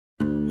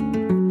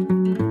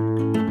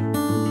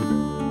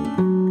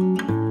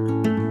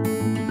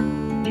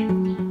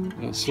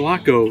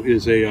Sulaco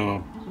is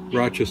a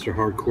Rochester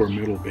hardcore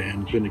metal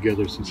band, been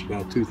together since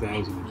about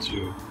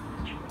 2002,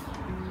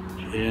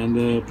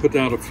 and put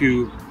out a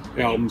few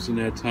albums in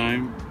that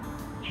time,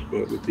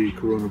 but with the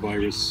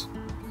coronavirus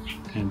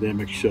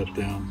pandemic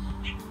shutdown,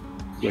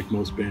 like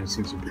most bands,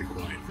 things are pretty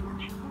quiet for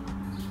them.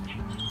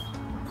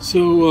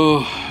 So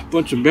a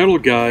bunch of metal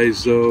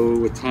guys, though,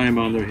 with time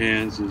on their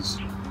hands is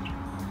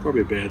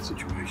probably a bad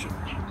situation.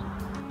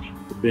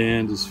 The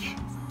band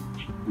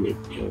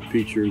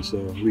features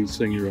lead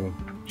singer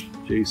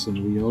Jason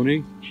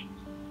Leone,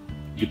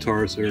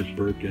 guitarist Eric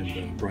Burke,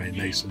 and Brian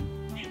Mason.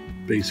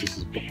 Bassist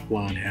is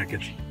Lon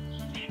Hackett,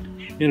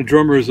 and the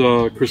drummer is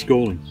Chris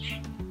Golding,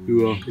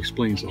 who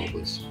explains all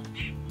this.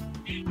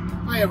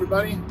 Hi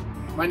everybody,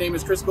 my name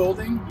is Chris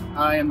Golding.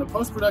 I am the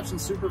post-production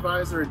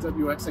supervisor at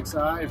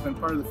WXXI. I've been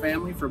part of the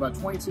family for about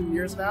 22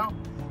 years now,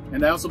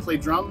 and I also play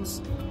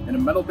drums in a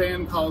metal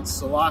band called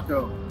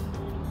Sulaco.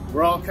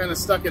 We're all kind of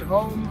stuck at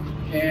home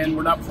and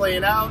we're not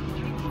playing out.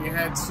 We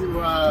had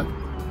to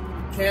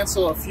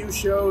cancel a few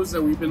shows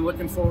that we've been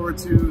looking forward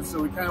to,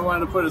 so we kind of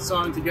wanted to put a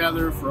song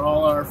together for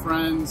all our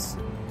friends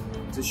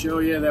to show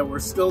you that we're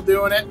still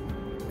doing it.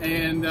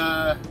 And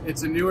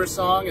it's a newer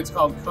song. It's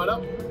called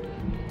Cutup,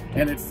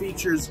 and it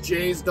features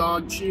Jay's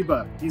dog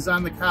Chiba. He's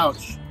on the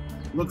couch.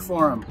 Look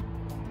for him.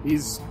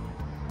 He's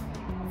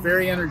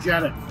very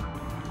energetic.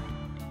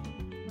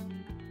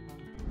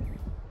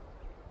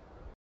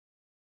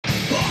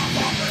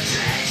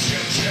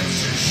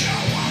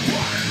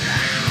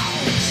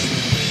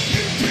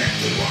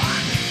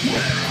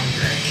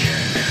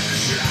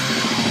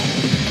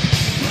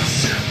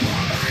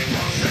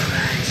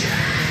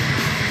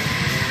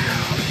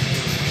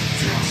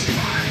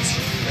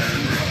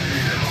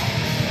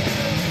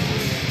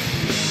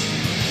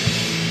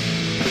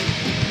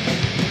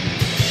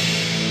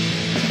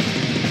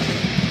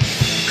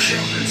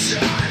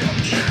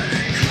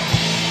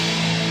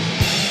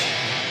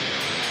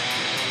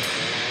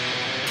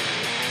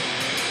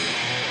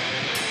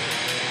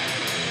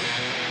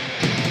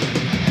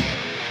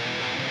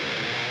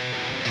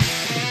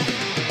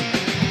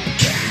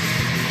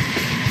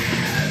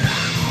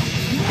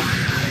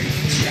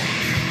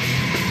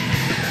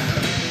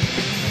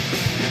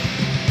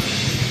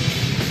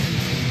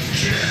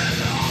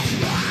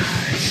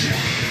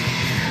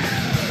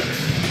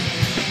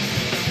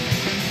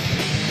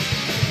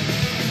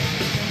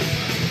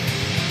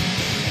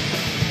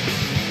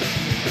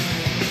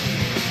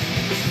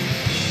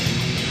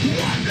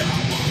 Wonder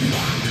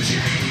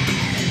what